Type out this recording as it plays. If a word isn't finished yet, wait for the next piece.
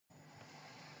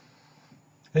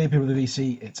Hey people of the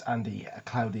VC, it's Andy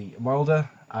Cloudy Wilder.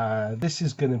 This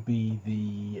is going to be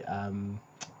the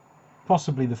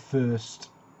possibly the first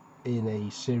in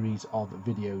a series of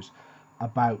videos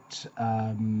about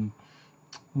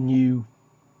new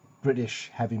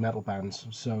British heavy metal bands.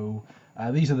 So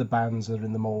these are the bands that are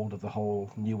in the mould of the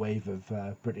whole new wave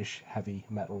of British heavy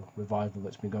metal revival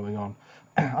that's been going on.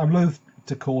 I'm loath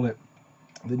to call it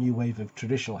the new wave of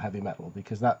traditional heavy metal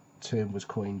because that term was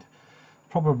coined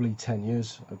probably 10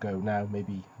 years ago now,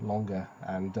 maybe longer,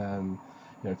 and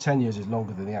 10 years is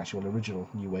longer than the actual original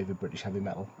new wave of British heavy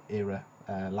metal era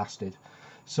lasted.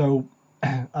 So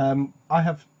I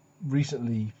have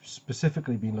recently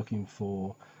specifically been looking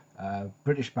for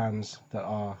British bands that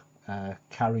are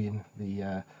carrying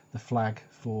the flag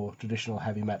for traditional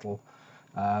heavy metal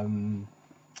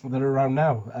that are around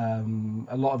now.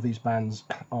 A lot of these bands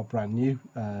are brand new.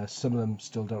 Some of them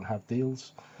still don't have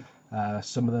deals.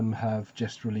 Some of them have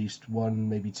just released one,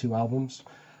 maybe two albums.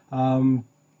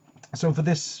 So for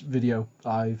this video,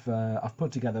 I've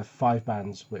put together 5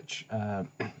 bands which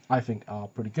I think are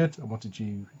pretty good. I wanted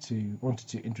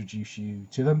to introduce you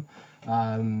to them,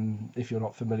 if you're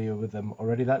not familiar with them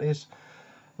already. That is,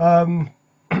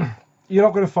 you're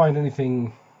not going to find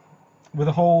anything with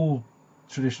the whole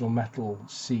traditional metal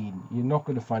scene. You're not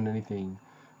going to find anything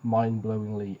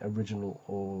mind-blowingly original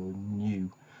or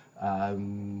new.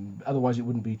 Otherwise it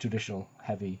wouldn't be traditional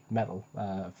heavy metal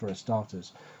for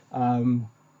starters.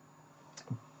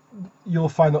 You'll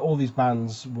find that all these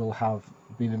bands will have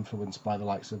been influenced by the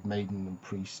likes of Maiden and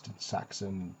Priest and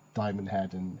Saxon, Diamond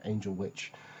Head and Angel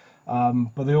Witch,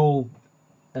 but they all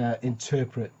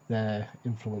interpret their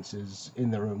influences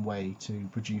in their own way to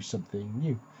produce something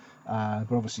new, but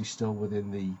obviously still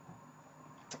within the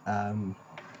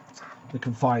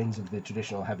confines of the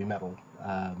traditional heavy metal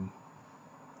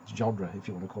genre, if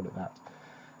you want to call it that.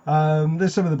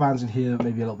 There's some of the bands in here that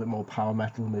maybe a little bit more power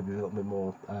metal, maybe a little bit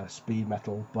more speed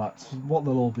metal, but what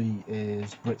they'll all be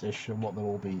is British, and what they'll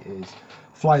all be is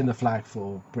flying the flag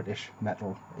for British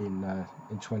metal in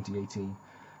 2018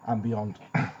 and beyond.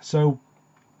 So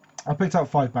I picked out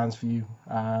 5 bands for you.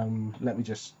 Let me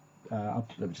just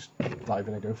dive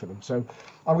in and go for them. So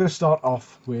I'm going to start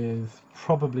off with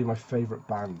probably my favourite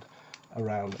band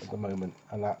around at the moment,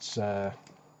 and that's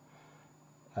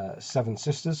Seven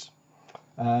Sisters.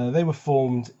 They were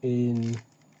formed in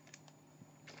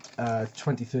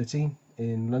 2013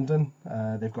 in London.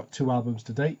 They've got 2 albums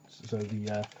to date. So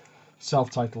the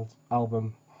self-titled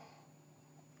album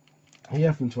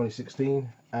here from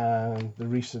 2016, and the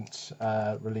recent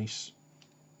release,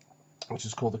 which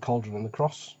is called The Cauldron and the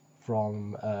Cross,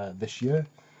 from this year.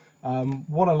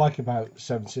 What I like about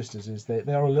Seven Sisters is they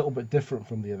are a little bit different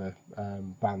from the other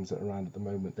bands that are around at the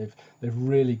moment. They've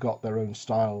really got their own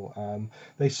style.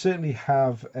 They certainly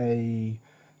have a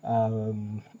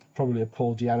probably a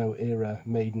Paul Di'Anno era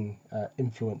Maiden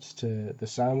influence to the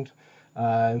sound.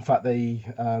 In fact, they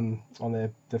on their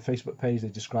Facebook page they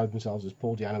describe themselves as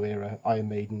Paul Di'Anno era, Iron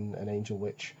Maiden and Angel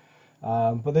Witch.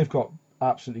 But they've got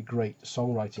absolutely great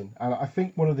songwriting, and I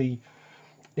think one of the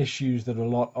issues that a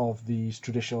lot of these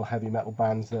traditional heavy metal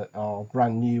bands that are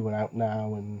brand new and out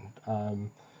now and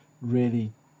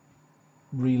really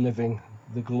reliving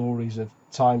the glories of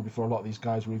time before a lot of these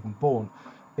guys were even born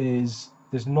is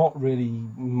there's not really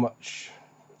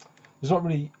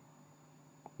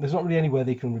anywhere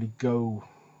they can really go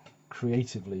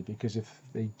creatively, because if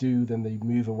they do, then they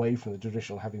move away from the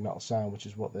traditional heavy metal sound, which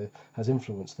is what has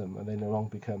influenced them, and they no longer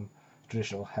become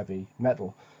traditional heavy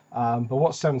metal. But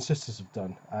what Seven Sisters have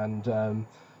done, and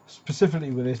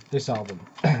specifically with this album,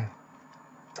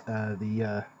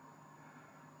 the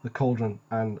Cauldron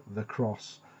and the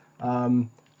Cross,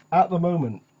 at the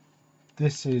moment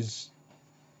this is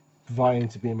vying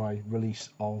to be my release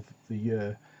of the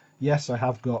year. Yes, I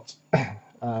have got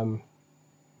the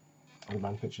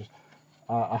band pictures.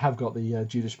 I have got the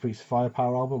Judas Priest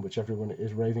Firepower album, which everyone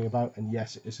is raving about, and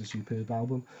yes, it is a superb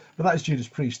album. But that is Judas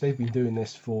Priest. They've been doing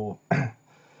this for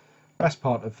best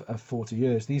part of 40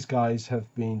 years. These guys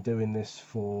have been doing this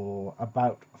for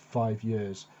about 5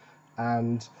 years,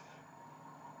 and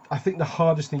I think the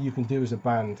hardest thing you can do as a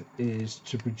band is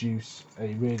to produce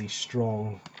a really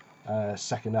strong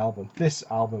second album. This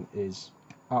album is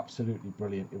absolutely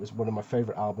brilliant. It was one of my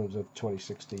favourite albums of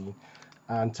 2016,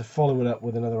 and to follow it up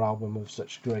with another album of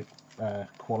such great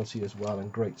quality as well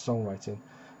and great songwriting,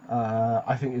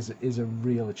 I think is a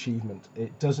real achievement.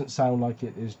 It doesn't sound like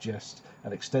it is just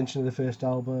an extension of the first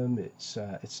album. It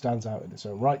stands out in its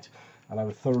own right, and I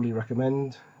would thoroughly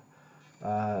recommend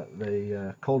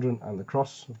the Cauldron and the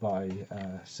Cross by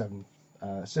Seven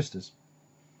Sisters.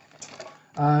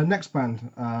 Next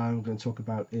band I'm going to talk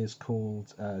about is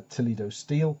called Toledo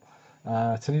Steel.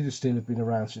 Toledo Steel have been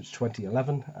around since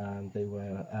 2011, and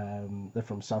they're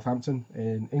from Southampton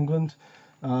in England.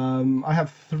 I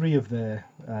have 3 of their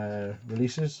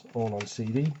releases, all on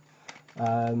CD.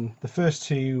 The first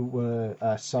 2 were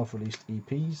self-released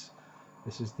EPs.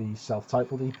 This is the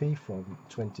self-titled EP from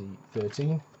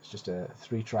 2013. It's just a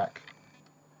 3-track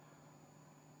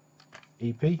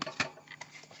EP.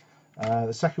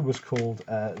 The second was called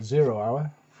 0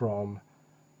 Hour from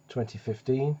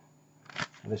 2015.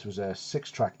 And this was a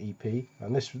 6-track EP,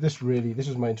 and this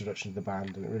was my introduction to the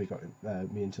band, and it really got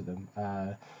me into them.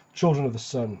 Children of the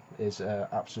Sun is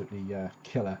absolutely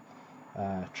killer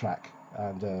track,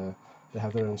 and they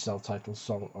have their own self-titled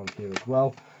song on here as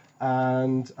well.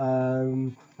 And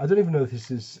I don't even know if this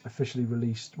is officially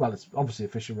released. Well, it's obviously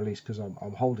officially released because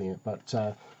I'm holding it, but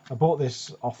I bought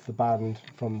this off the band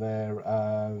from their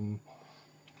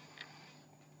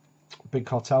Big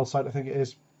Cartel site, I think it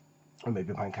is, or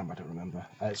maybe Bandcamp, I don't remember.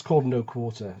 It's called No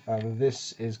Quarter, and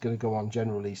this is going to go on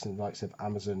general release in the likes of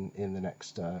Amazon in the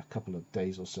next couple of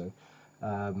days or so.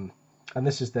 And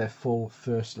this is their full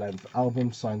first-length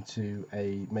album, signed to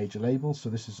a major label. So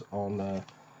this is on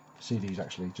CDs,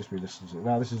 actually, just re-listened to it.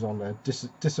 Now this is on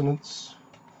Dissonance.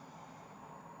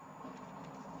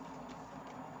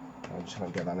 I'm just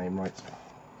going to get that name right.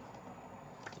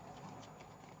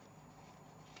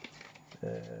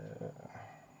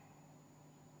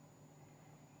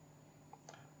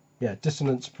 Yeah,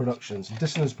 Dissonance Productions.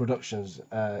 Dissonance Productions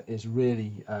is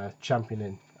really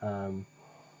championing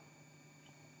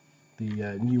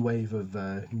the new wave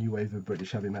of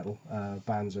British heavy metal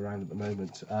bands around at the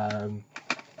moment.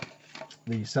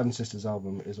 The Seven Sisters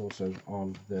album is also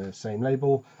on the same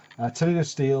label. Toledo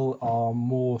Steel are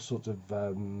more sort of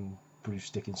Bruce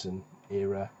Dickinson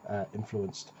era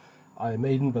influenced Iron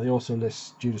Maiden, but they also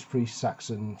list Judas Priest,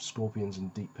 Saxon, Scorpions,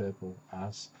 and Deep Purple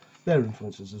as their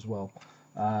influences as well.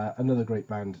 Another great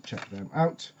band, check them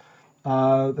out.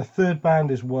 The third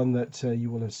band is one that you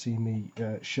will have seen me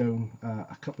shown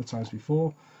a couple of times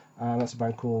before, and that's a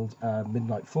band called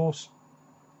Midnight Force,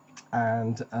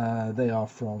 and they are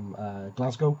from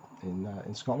Glasgow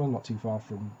in Scotland, not too far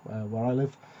from where I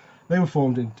live. They were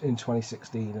formed in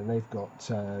 2016, and they've got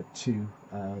 2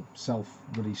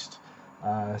 self-released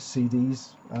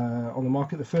CDs on the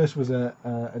market. The first was an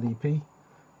EP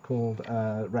called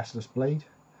Restless Blade.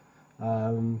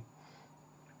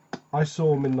 I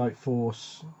saw Midnight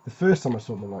Force, the first time I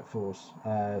saw Midnight Force,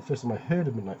 first time I heard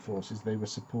of Midnight Force is they were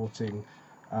supporting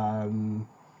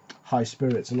High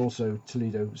Spirits, and also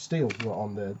Toledo Steel were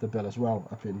on the bill as well,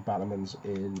 up in Bannerman's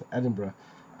in Edinburgh,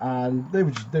 and they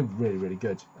were really, really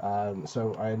good.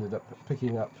 So I ended up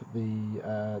picking up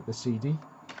the CD,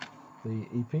 the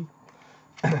EP.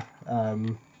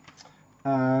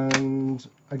 And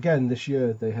again this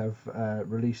year they have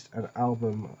released an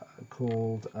album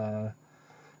called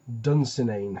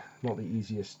Dunsinane, not the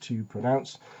easiest to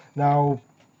pronounce. Now,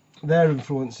 their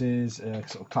influence is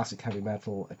sort of classic heavy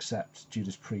metal, except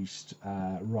Judas Priest,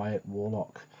 Riot,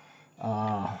 Warlock,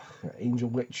 Angel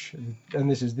Witch, and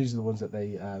these are the ones that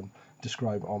they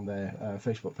describe on their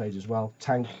Facebook page as well.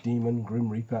 Tank, Demon, Grim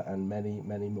Reaper, and many,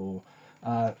 many more.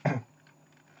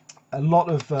 A lot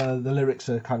of the lyrics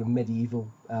are kind of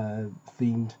medieval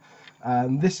themed.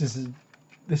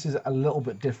 This is a little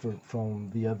bit different from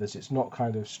the others. It's not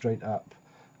kind of straight up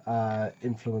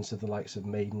influence of the likes of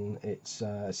Maiden. It's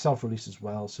self-released as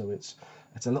well, so it's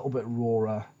a little bit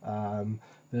rawer.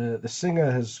 The singer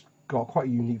has got quite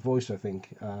a unique voice, I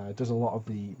think. Does a lot of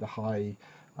the high,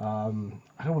 I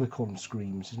don't want to call them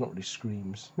screams. It's not really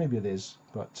screams. Maybe it is,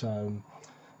 but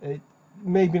it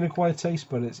may be an acquired taste,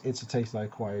 but it's a taste I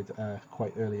acquired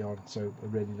quite early on, so I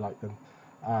really like them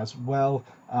as well.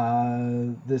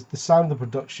 The sound of the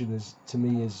production to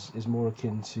me is more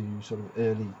akin to sort of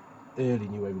early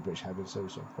new wave of British heavy, so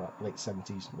sort of that late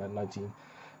 70s,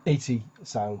 1980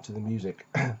 sound to the music.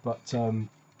 But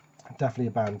definitely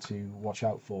a band to watch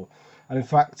out for. And in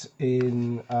fact,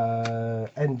 in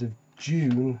end of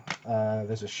June,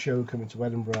 there's a show coming to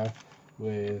Edinburgh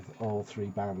with all 3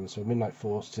 bands. So Midnight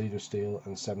Force, Toledo Steel,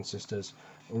 and Seven Sisters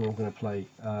are all going to play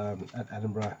at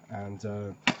Edinburgh,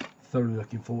 and thoroughly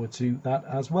looking forward to that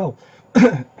as well.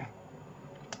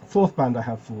 Fourth band I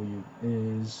have for you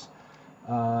is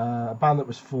a band that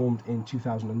was formed in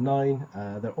 2009.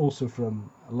 They're also from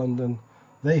London.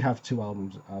 They have 2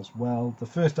 albums as well. The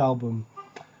first album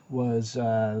was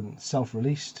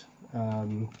self-released.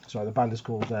 The band is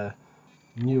called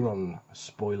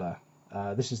Neuronspoiler.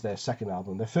 This is their second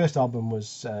album. Their first album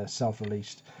was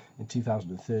self-released in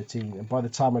 2013, and by the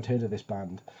time I'd heard of this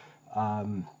band,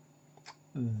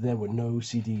 there were no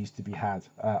CDs to be had.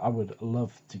 I would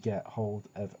love to get hold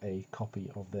of a copy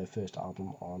of their first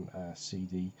album on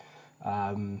CD.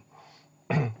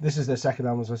 This is their second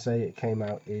album, as I say. It came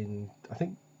out in, I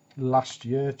think, last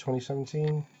year,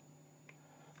 2017.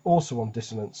 Also on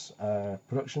Dissonance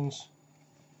Productions.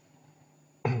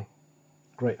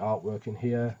 Great artwork in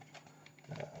here.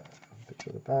 Picture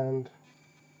of the band.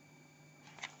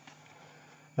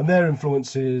 And their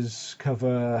influences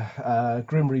cover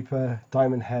Grim Reaper,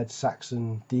 Diamond Head,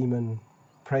 Saxon, Demon,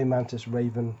 Praying Mantis,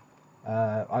 Raven,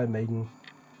 Iron Maiden,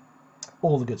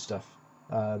 all the good stuff.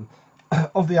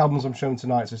 Of the albums I'm showing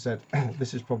tonight, as I said,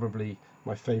 this is probably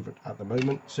my favourite at the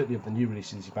moment. Certainly of the new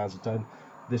releases these bands have done,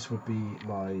 this would be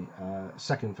my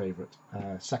second favourite,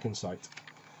 Second Sight.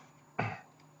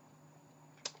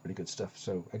 Really good stuff.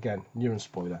 So again,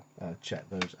 Neuronspoiler, check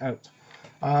those out.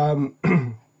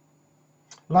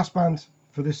 Last band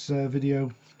for this video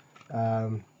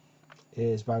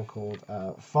is a band called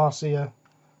Farseer.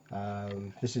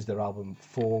 This is their album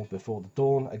Fall Before the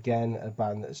Dawn. Again, a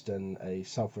band that's done a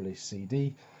self-released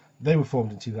CD. They were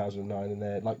formed in 2009, and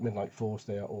they're like Midnight Force.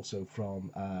 They are also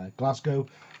from Glasgow.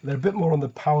 They're a bit more on the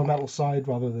power metal side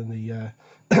rather than the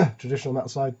traditional metal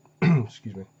side.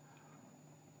 Excuse me.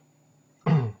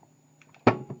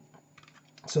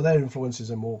 So their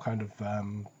influences are more kind of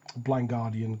Blind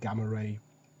Guardian, Gamma Ray.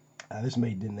 There's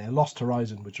Maiden in there. Lost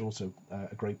Horizon, which are also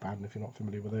a great band if you're not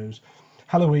familiar with those.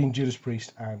 Halloween, Judas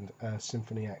Priest, and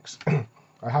Symphony X.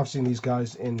 I have seen these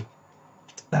guys in,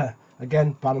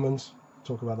 again, Bannerman's.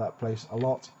 Talk about that place a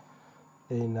lot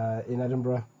in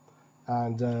Edinburgh.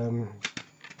 And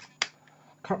I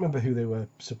can't remember who they were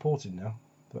supporting now,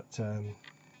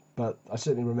 but I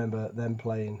certainly remember them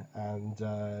playing, and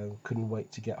couldn't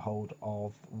wait to get hold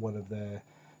of one of their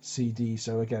CDs.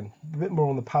 So again, a bit more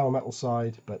on the power metal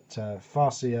side, but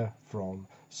Farseer from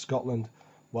Scotland,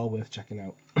 well worth checking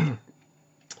out.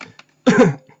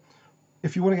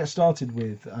 If you want to get started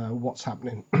with what's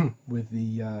happening with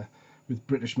the with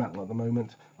British metal at the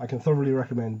moment, I can thoroughly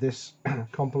recommend this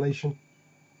compilation.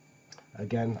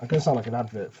 Again, I'm going to sound like an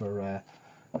advert for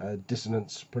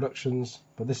Dissonance Productions,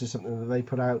 but this is something that they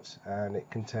put out, and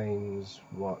it contains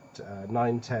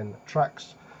 9-10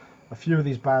 tracks. A few of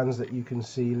these bands that you can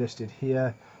see listed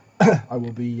here I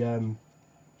will be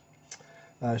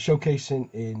showcasing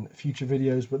in future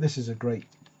videos, but this is a great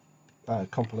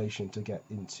compilation to get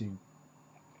into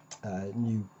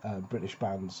new British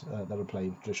bands that are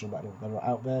playing traditional metal that are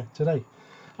out there today.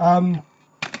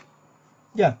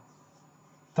 Yeah,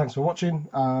 thanks for watching.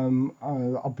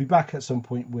 I'll be back at some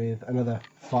point with another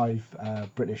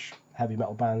 5 British heavy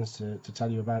metal bands to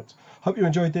tell you about. Hope you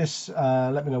enjoyed this.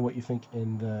 Let me know what you think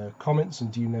in the comments,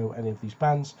 and do you know any of these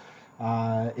bands?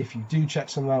 If you do check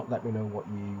some out, let me know what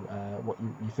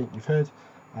you think you've heard,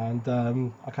 and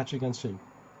I'll catch you again soon.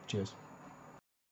 Cheers.